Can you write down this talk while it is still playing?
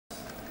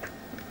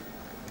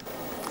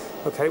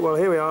Okay, well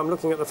here we are. I'm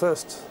looking at the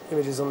first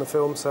images on the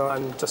film, so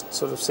I'm just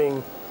sort of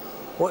seeing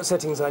what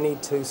settings I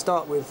need to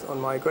start with on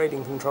my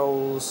grading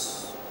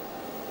controls,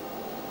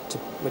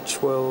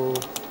 which will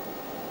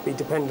be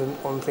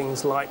dependent on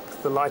things like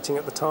the lighting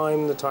at the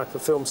time, the type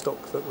of film stock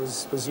that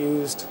was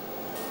used,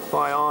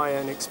 by eye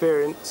and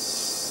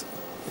experience,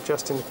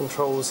 adjusting the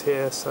controls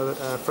here so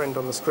that our friend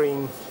on the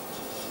screen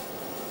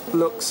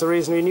looks a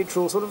reasonably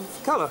neutral sort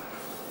of colour.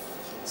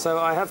 So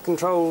I have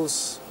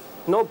controls,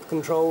 knob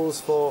controls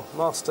for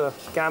master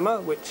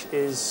gamma, which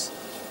is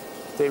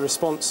the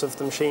response of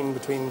the machine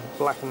between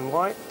black and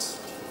white.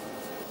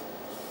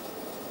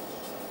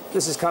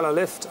 This is colour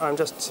lift. I'm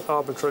just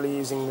arbitrarily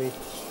using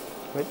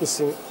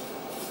this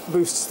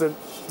boosts the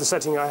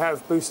setting I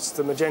have boosts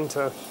the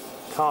magenta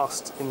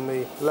cast in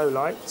the low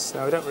lights.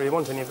 Now I don't really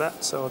want any of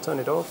that, so I'll turn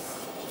it off.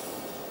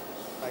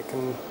 I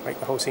can make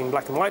the whole scene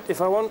black and white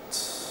if I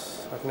want.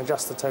 I can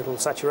adjust the total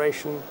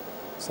saturation,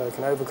 so I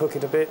can overcook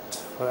it a bit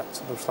for that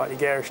sort of slightly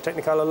garish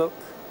Technicolor look.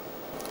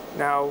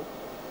 Now,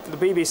 the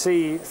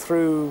BBC,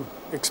 through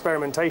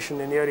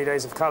experimentation in the early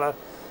days of colour,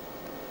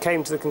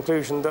 came to the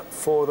conclusion that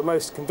for the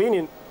most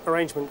convenient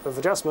arrangement of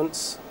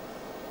adjustments,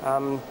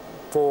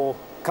 for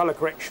colour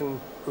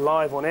correction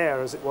live on air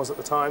as it was at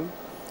the time,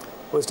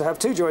 was to have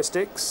two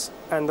joysticks,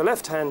 and the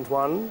left-hand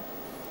one,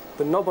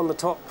 the knob on the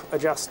top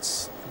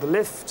adjusts the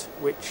lift,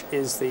 which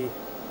is the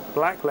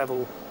black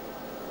level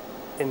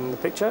in the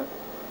picture,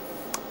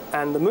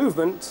 and the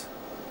movement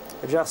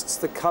adjusts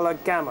the colour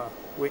gamma,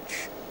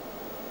 which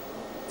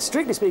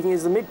strictly speaking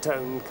is the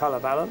mid-tone colour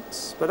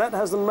balance, but that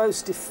has the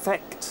most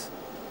effect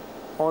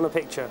on a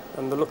picture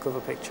and the look of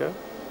a picture,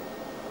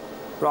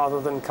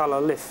 rather than colour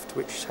lift,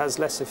 which has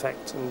less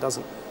effect and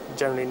doesn't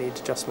generally need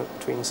adjustment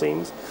between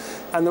scenes.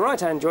 And the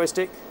right-hand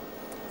joystick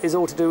is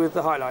all to do with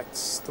the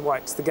highlights, the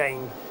whites, the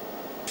gain.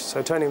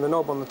 So turning the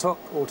knob on the top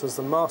alters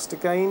the master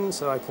gain,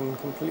 so I can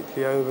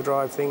completely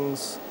overdrive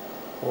things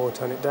or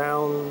turn it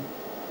down,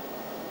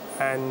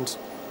 and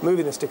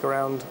moving the stick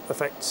around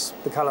affects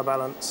the colour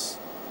balance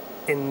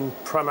in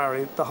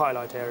primarily the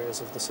highlight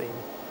areas of the scene.